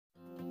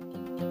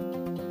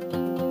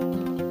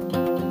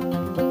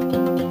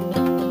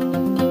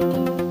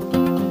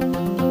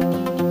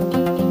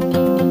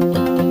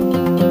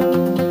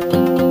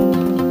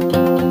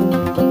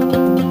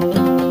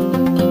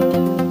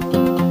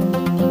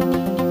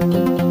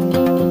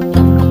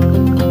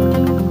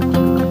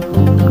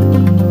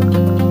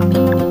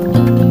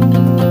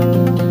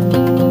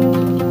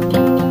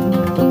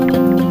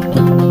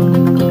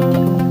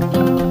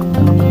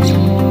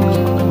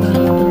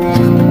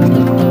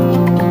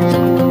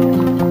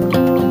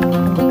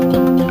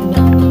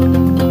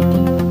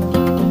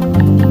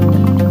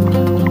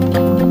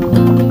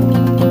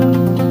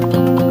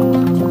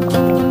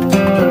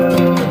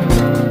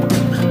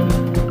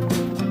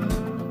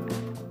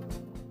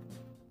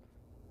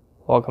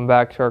Welcome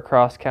back to our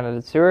Cross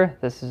Canada tour.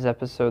 This is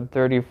episode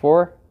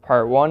 34,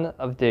 part 1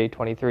 of day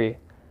 23. It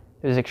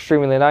was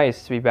extremely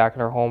nice to be back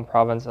in our home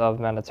province of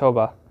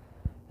Manitoba.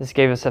 This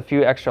gave us a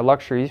few extra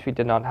luxuries we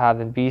did not have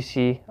in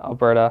BC,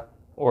 Alberta,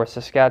 or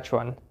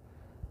Saskatchewan.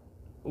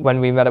 When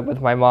we met up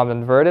with my mom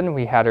in Virden,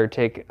 we had her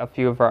take a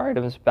few of our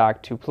items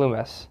back to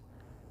Plumas.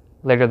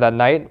 Later that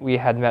night, we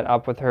had met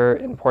up with her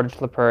in Portage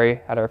la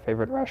Prairie at our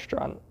favorite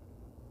restaurant.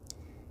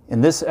 In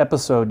this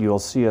episode, you'll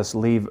see us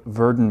leave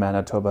Virden,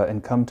 Manitoba,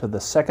 and come to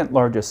the second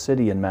largest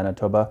city in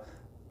Manitoba,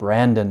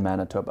 Brandon,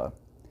 Manitoba.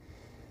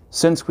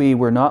 Since we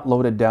were not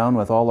loaded down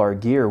with all our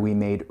gear, we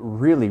made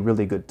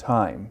really good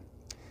time.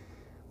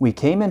 We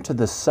came into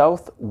the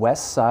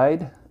southwest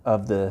side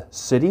of the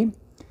city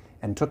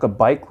and took a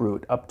bike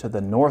route up to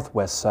the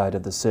northwest side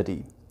of the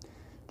city.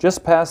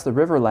 Just past the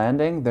river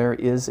landing, there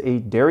is a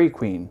Dairy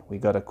Queen. We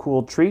got a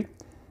cool treat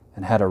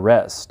and had a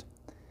rest.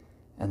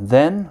 And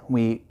then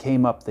we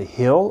came up the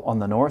hill on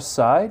the north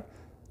side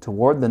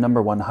toward the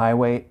number 1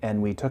 highway,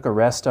 and we took a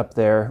rest up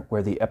there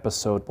where the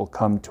episode will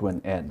come to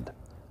an end.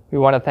 We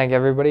want to thank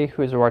everybody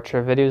who's watched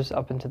our videos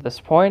up until this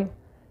point.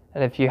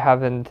 And if you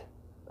haven't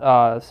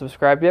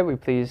subscribed yet, we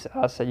please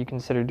ask that you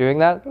consider doing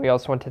that. We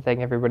also want to thank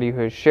everybody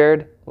who has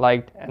shared,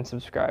 liked, and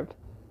subscribed.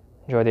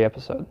 Enjoy the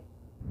episode.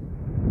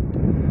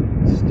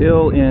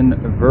 Still in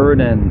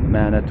Virden,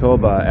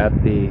 Manitoba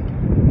at the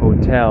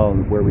hotel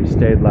where we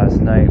stayed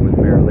last night with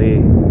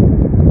Marilea.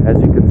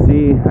 As you can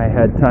see, I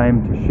had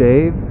time to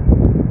shave,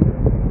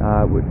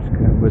 which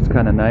was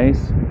kind of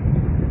nice.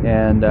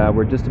 And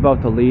we're just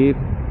about to leave.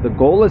 The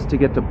goal is to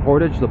get to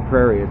Portage la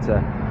Prairie. It's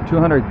a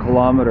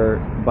 200-kilometer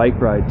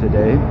bike ride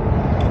today.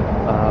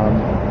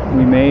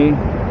 We may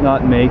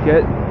not make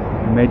it.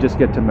 We may just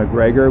get to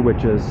McGregor,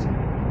 which is,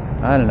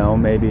 I don't know,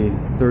 maybe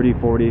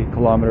 30-40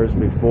 kilometers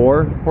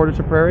before Portage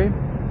la Prairie.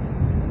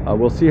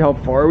 We'll see how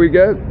far we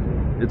get.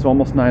 It's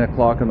almost 9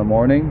 o'clock in the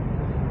morning.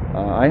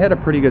 I had a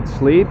pretty good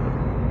sleep.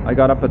 I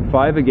got up at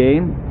 5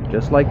 again,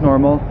 just like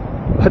normal,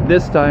 but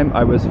this time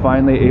I was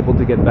finally able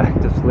to get back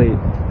to sleep.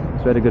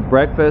 So I had a good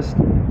breakfast.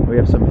 We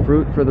have some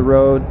fruit for the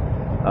road,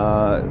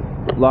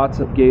 lots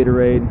of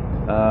Gatorade,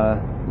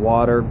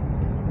 water.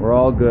 We're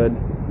all good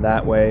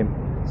that way.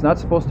 It's not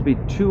supposed to be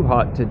too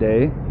hot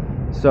today,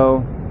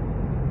 so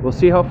we'll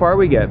see how far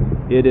we get.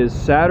 It is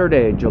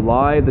Saturday,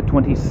 July the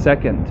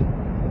 22nd,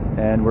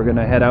 and we're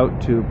gonna head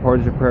out to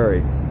Portage la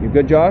Prairie. You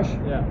good, Josh?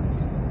 Yeah.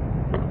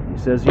 He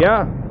says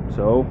yeah,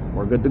 so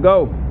we're good to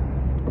go.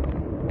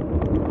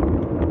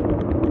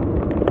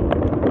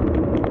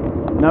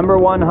 Number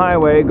 1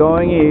 highway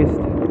going east.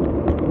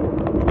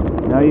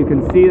 Now you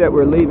can see that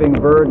we're leaving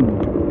Virden.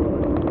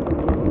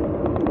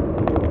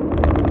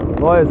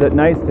 Boy, is it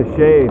nice to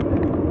shave.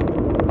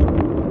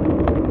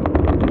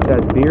 Get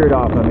that beard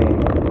off of me.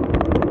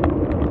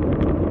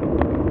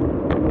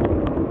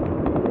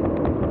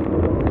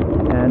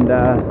 And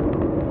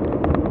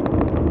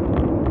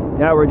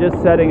yeah, we're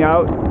just setting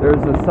out.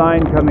 There's a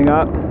sign coming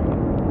up.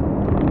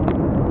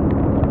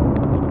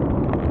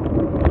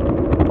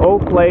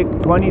 Oak Lake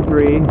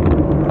 23,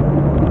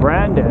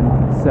 Brandon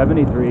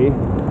 73,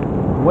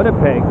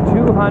 Winnipeg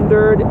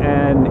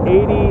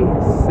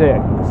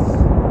 286.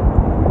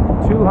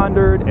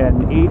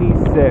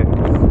 286.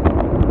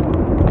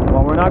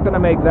 Well, we're not going to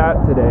make that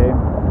today,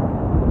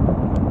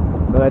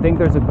 but I think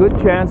there's a good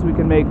chance we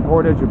can make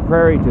Portage la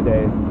Prairie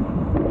today.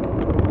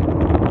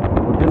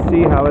 We'll just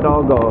see how it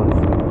all goes.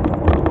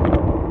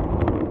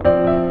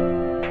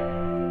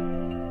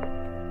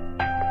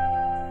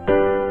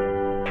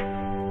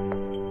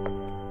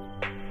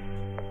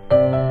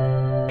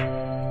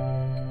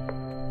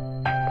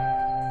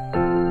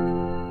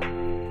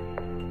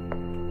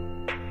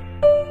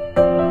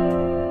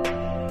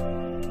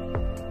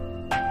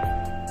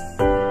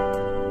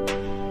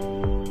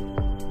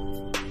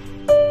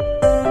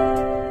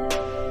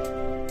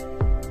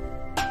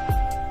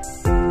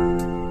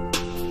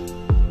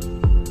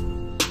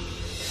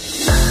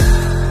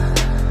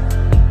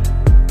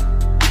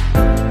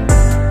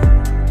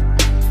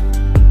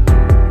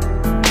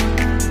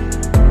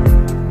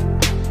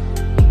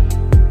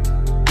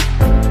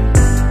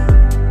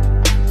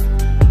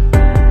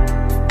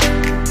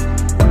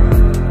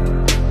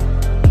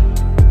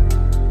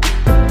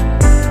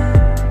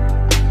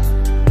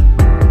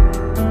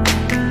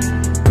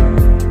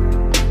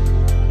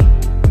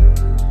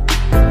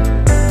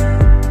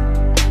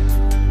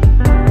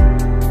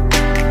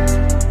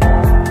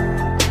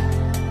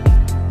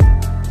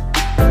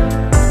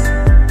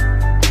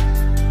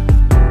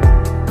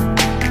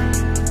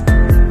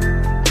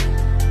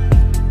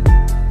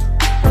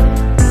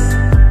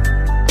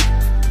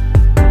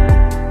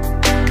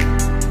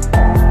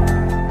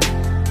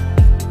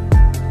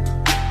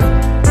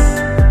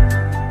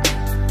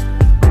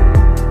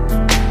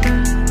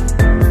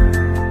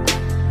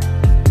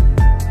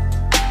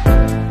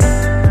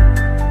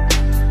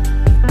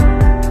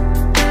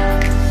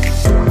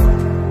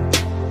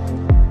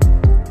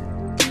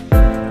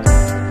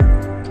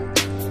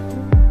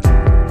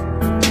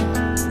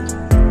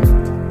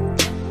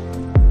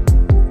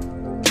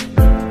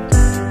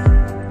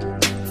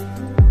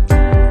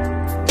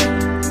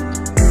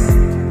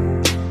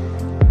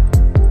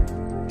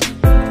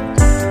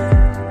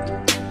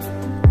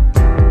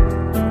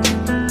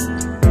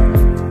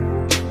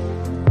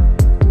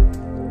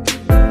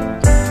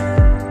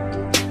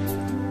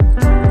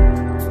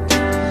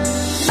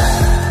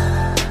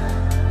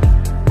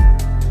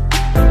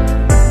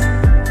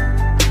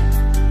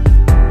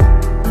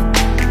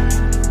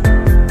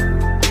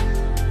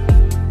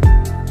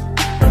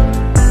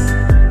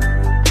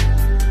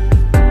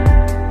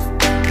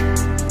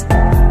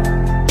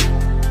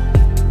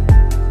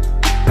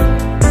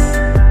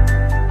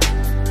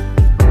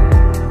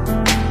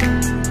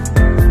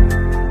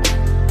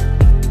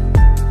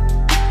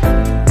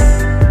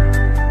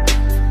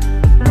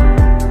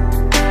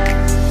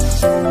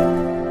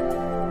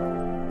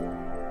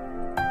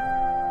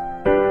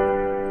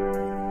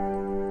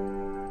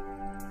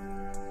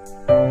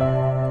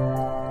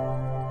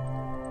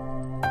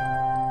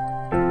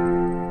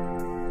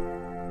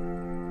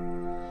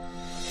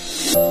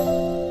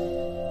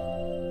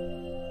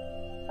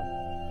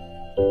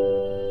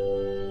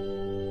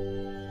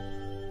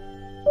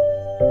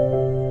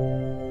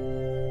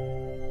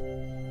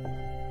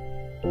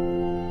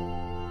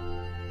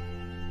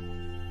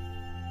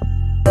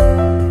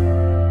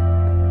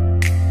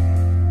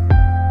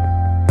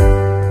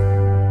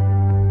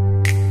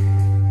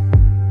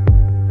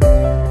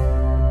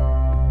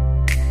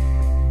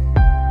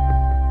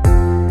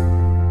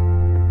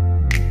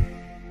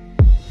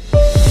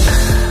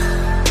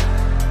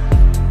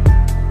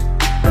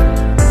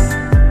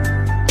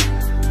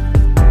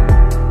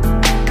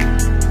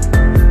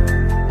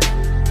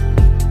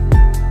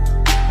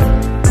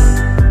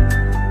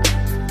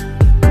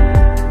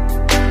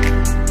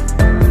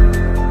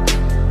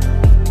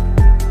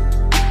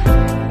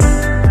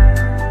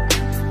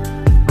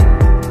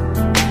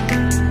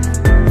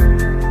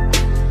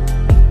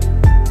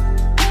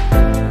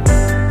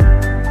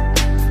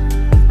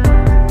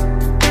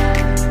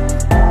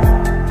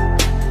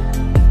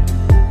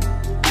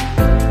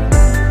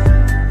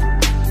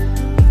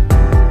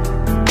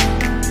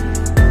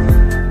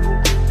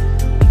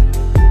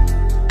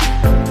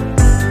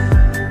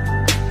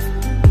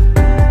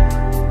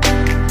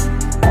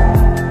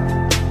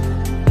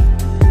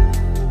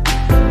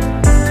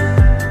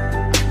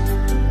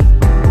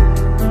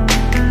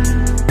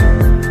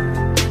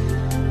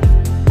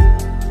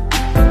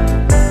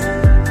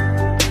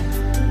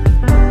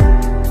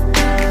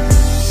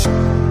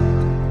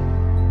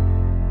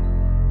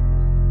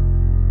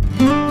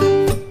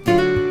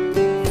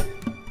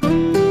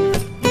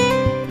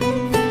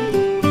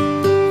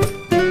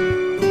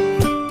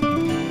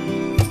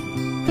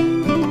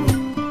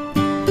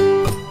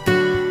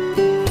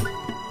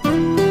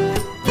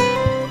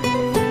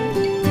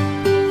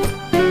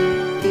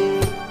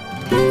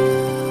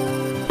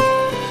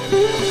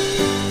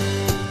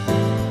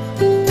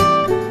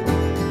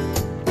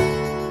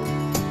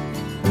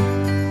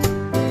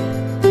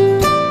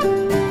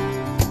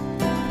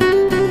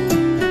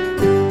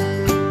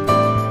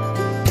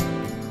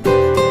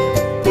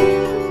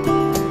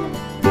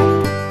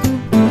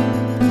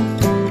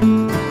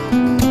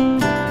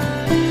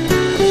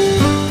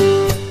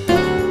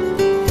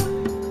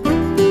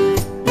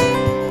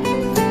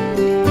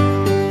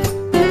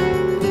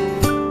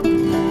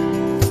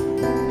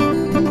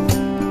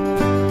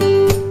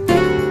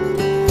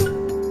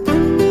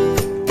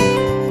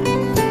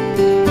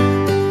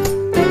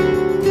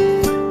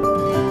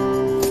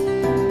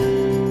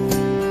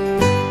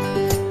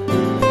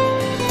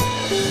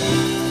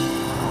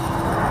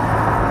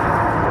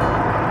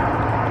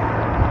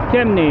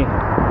 Chimney.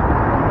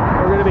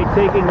 We're going to be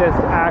taking this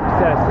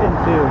access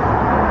into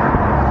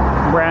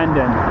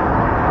Brandon.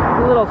 It's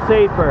a little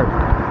safer.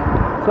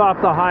 It's off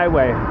the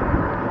highway.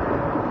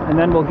 And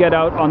then we'll get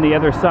out on the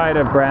other side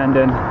of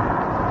Brandon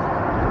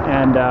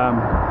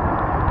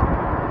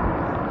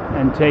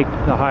and take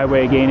the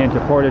highway again into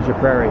Portage la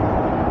Prairie.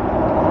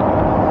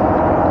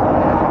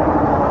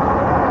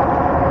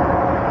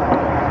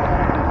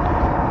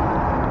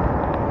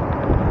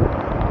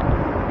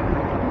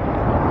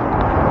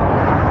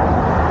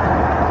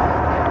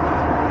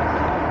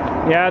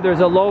 Yeah, there's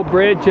a low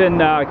bridge in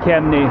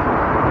Chimney.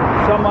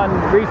 Someone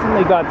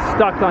recently got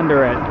stuck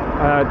under it,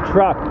 a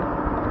truck,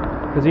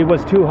 because he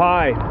was too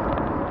high.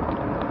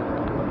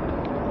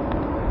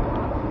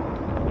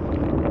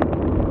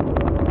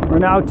 We're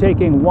now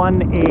taking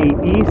 1A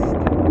east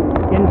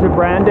into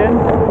Brandon,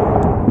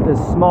 this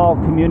small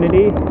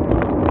community,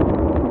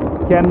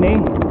 Chimney.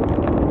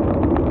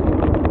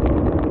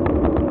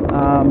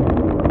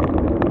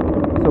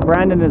 So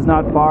Brandon is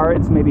not far.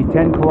 It's maybe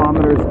 10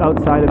 kilometers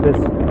outside of this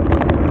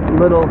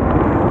little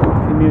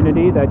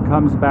community that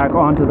comes back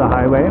onto the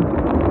highway.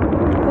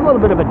 It's a little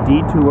bit of a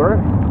detour.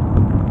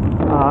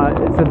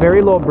 It's a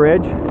very low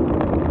bridge.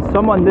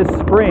 Someone this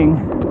spring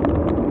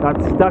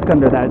got stuck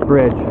under that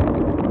bridge.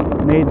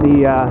 Made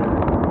the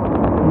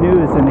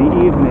news in the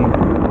evening,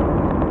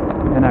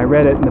 and I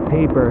read it in the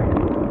paper.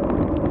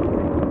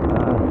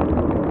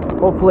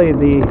 Hopefully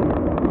the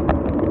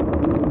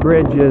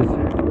bridge is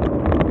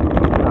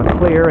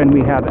clear and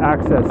we have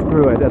access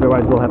through it,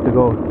 otherwise we'll have to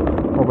go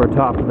over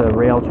top of the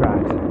rail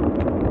tracks.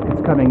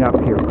 It's coming up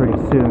here pretty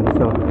soon,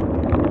 so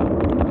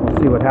we'll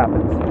see what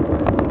happens.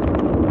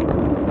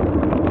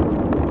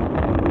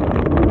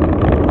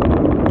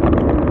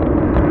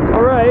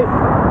 Alright,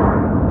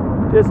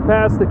 just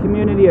past the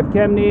community of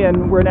Chimney,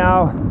 and we're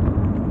now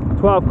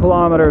 12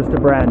 kilometers to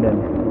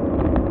Brandon.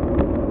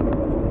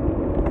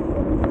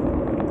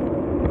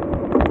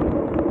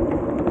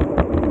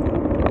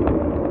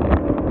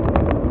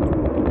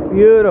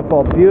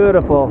 Beautiful,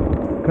 beautiful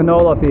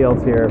canola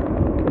fields here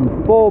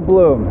in full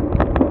bloom.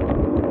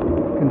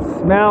 You can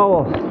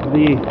smell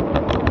the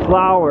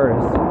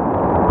flowers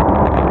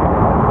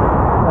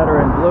that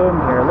are in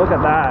bloom here. Look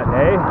at that,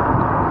 eh?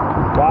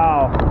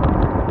 Wow.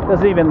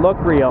 Doesn't even look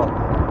real.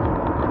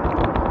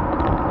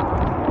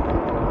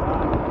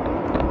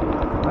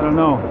 I don't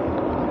know.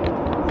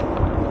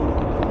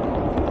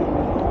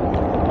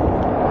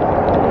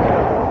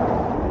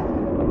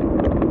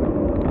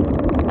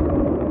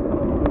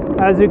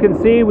 As you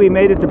can see, we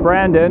made it to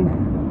Brandon.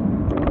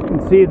 You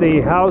can see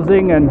the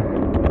housing and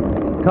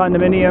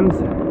condominiums.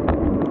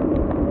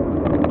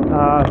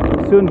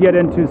 Soon get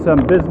into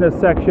some business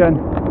section.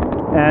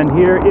 And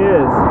here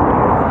is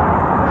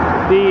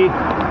the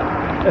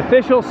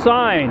official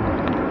sign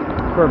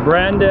for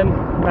Brandon,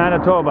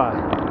 Manitoba.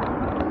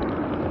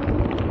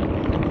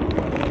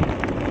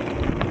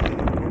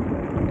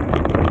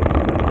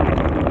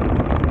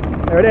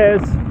 There it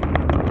is.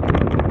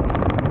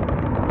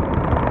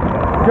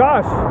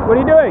 Josh, what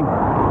are you doing?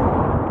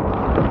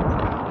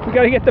 You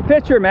gotta get the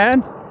picture,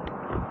 man.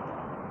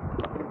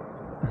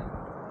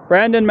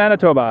 Brandon,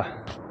 Manitoba.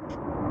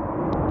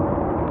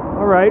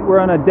 Alright, we're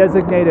on a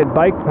designated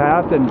bike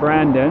path in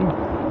Brandon.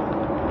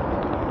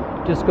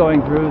 Just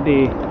going through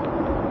the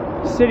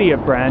city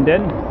of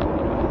Brandon.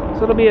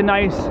 So it'll be a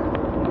nice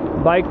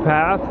bike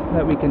path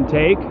that we can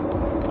take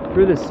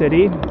through the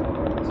city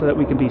so that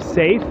we can be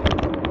safe.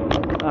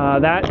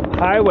 That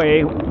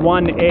highway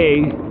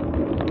 1A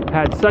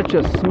had such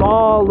a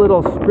small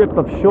little strip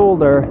of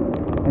shoulder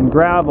and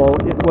gravel,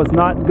 it was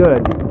not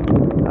good.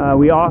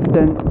 We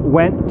often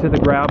went to the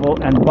gravel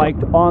and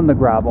biked on the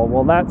gravel.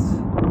 Well, that's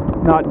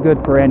not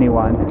good for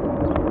anyone.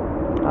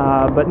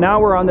 But now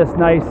we're on this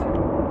nice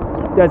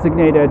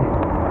designated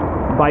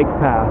bike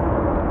path,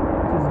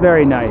 which is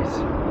very nice.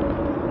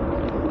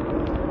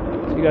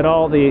 So you got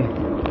all the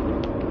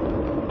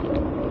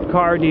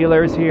car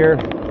dealers here,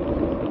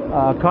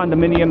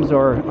 condominiums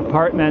or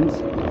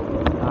apartments,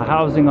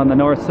 housing on the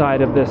north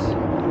side of this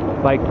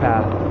bike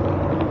path.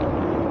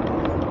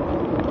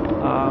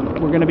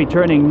 We're going to be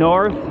turning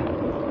north.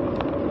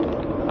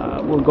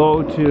 We'll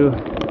go to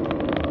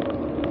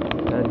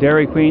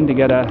Dairy Queen to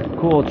get a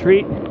cool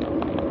treat,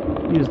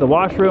 use the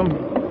washroom,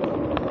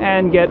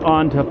 and get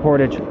on to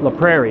Portage la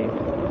Prairie.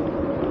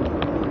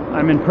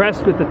 I'm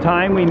impressed with the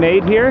time we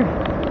made here.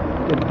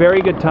 It's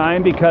very good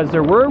time because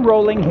there were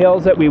rolling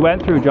hills that we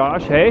went through,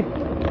 Josh, hey?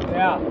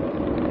 Yeah.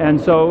 And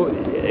so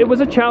it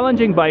was a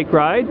challenging bike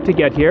ride to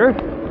get here.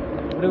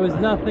 But it was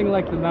nothing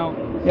like the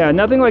mountains. Yeah,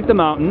 nothing like the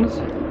mountains.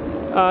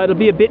 It'll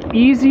be a bit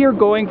easier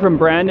going from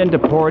Brandon to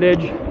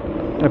Portage,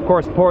 and of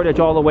course Portage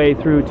all the way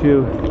through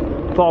to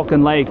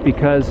Falcon Lake,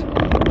 because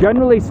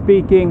generally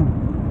speaking,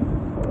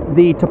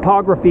 the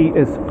topography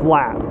is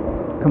flat,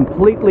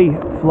 completely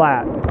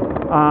flat.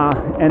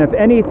 And if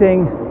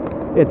anything,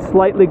 it's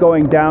slightly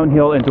going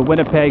downhill into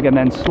Winnipeg and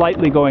then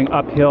slightly going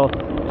uphill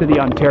to the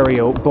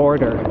Ontario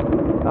border.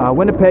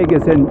 Winnipeg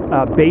is in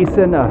a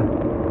basin,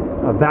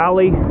 a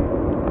valley.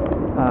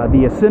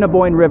 The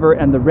Assiniboine River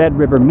and the Red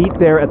River meet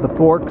there at the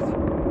forks,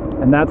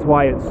 and that's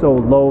why it's so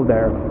low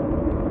there.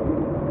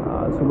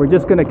 So we're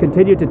just going to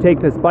continue to take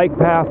this bike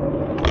path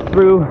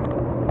through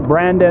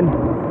Brandon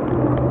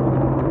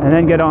and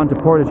then get on to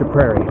Portage la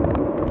Prairie.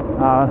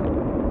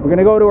 We're going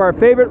to go to our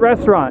favorite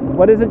restaurant.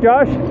 What is it,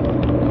 Josh?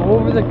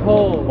 Over the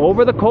Coals.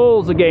 Over the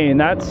Coals again.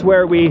 That's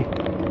where we...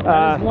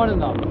 that is one of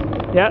them.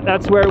 Yeah,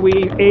 that's where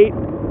we ate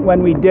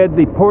when we did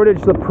the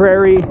Portage la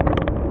Prairie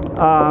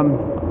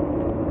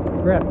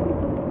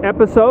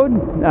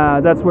episode.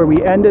 That's where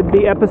we ended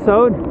the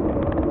episode.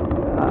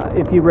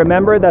 If you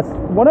remember, that's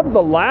one of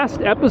the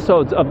last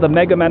episodes of the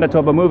Mega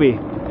Manitoba movie.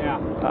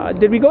 Yeah.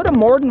 Did we go to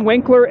Morden,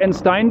 Winkler, and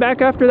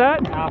Steinbach after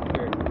that?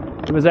 After.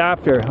 It was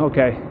after,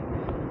 okay.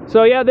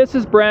 So yeah, this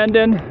is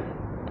Brandon.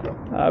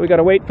 We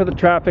gotta wait for the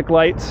traffic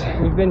lights.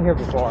 We've been here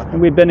before.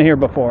 And we've been here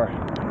before.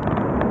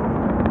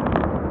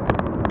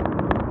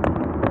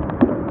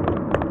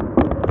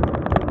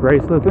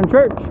 Grace Lutheran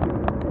Church,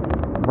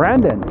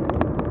 Brandon.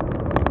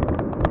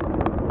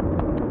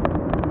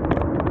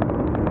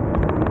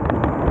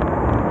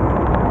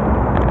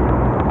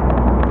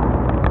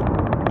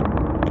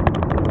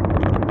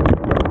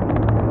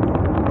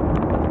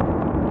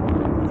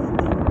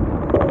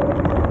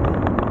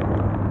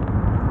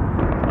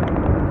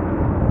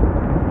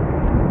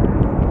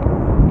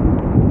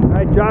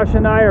 Josh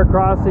and I are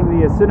crossing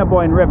the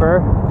Assiniboine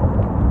River.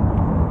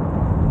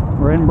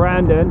 We're in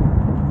Brandon.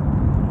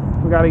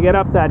 We got to get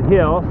up that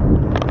hill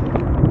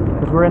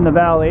because we're in the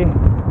valley.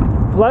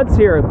 Floods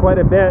here quite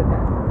a bit,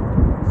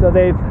 so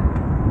they've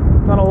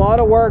done a lot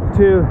of work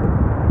to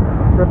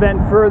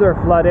prevent further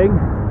flooding.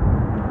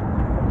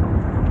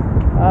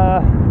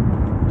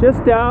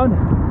 Just down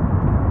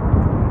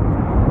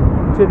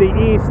to the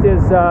east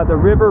is the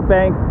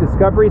Riverbank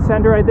Discovery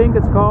Center, I think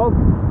it's called.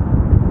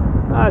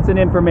 It's an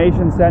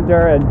information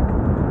center, and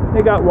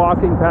they got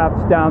walking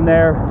paths down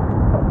there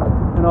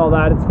and all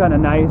that. It's kind of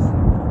nice.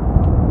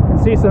 You can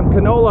see some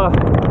canola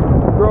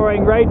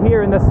growing right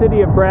here in the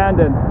city of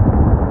Brandon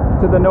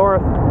to the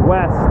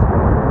northwest,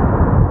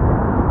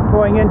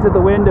 going into the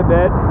wind a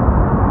bit.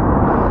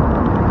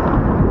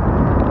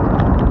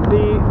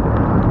 The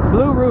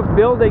Blue Roof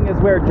building is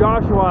where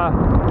Joshua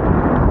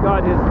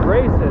got his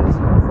braces,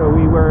 so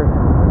we were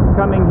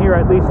coming here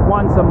at least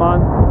once a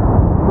month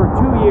for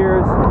 2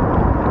 years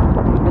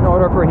in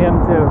order for him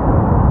to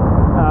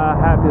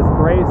have his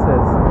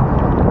braces.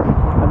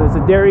 There's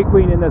a Dairy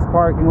Queen in this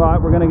parking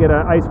lot. We're going to get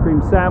an ice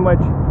cream sandwich,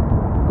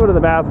 go to the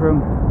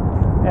bathroom,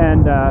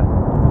 and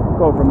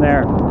go from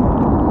there.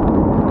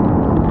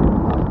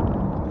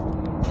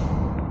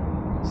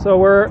 So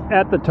we're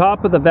at the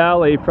top of the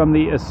valley from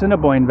the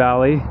Assiniboine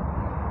Valley,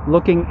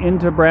 looking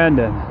into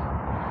Brandon.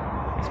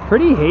 It's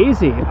pretty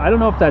hazy. I don't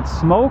know if that's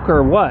smoke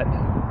or what,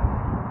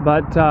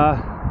 but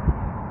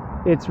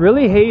it's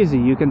really hazy.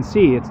 You can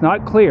see it's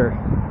not clear.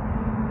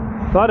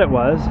 Thought it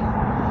was.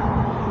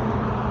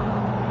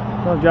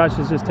 Well, Josh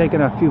is just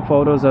taking a few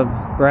photos of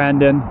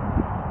Brandon,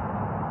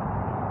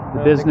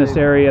 the business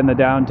area in the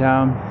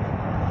downtown.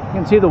 You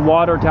can see the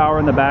water tower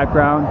in the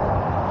background.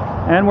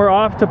 And we're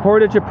off to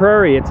Portage la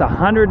Prairie. It's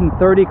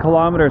 130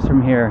 kilometers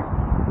from here,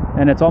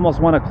 and it's almost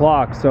 1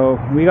 o'clock, so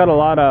we got a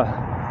lot of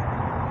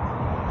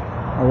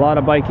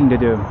biking to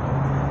do.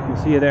 We'll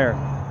see you there.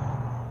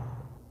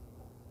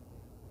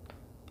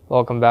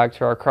 Welcome back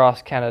to our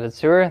Cross Canada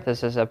tour.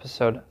 This is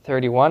episode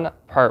 31,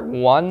 part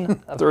 1.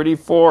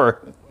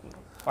 34.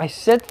 I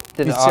said,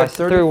 did You I?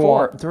 said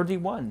 34.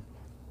 31.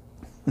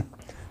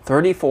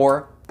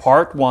 34,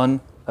 part 1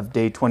 of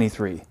day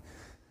 23.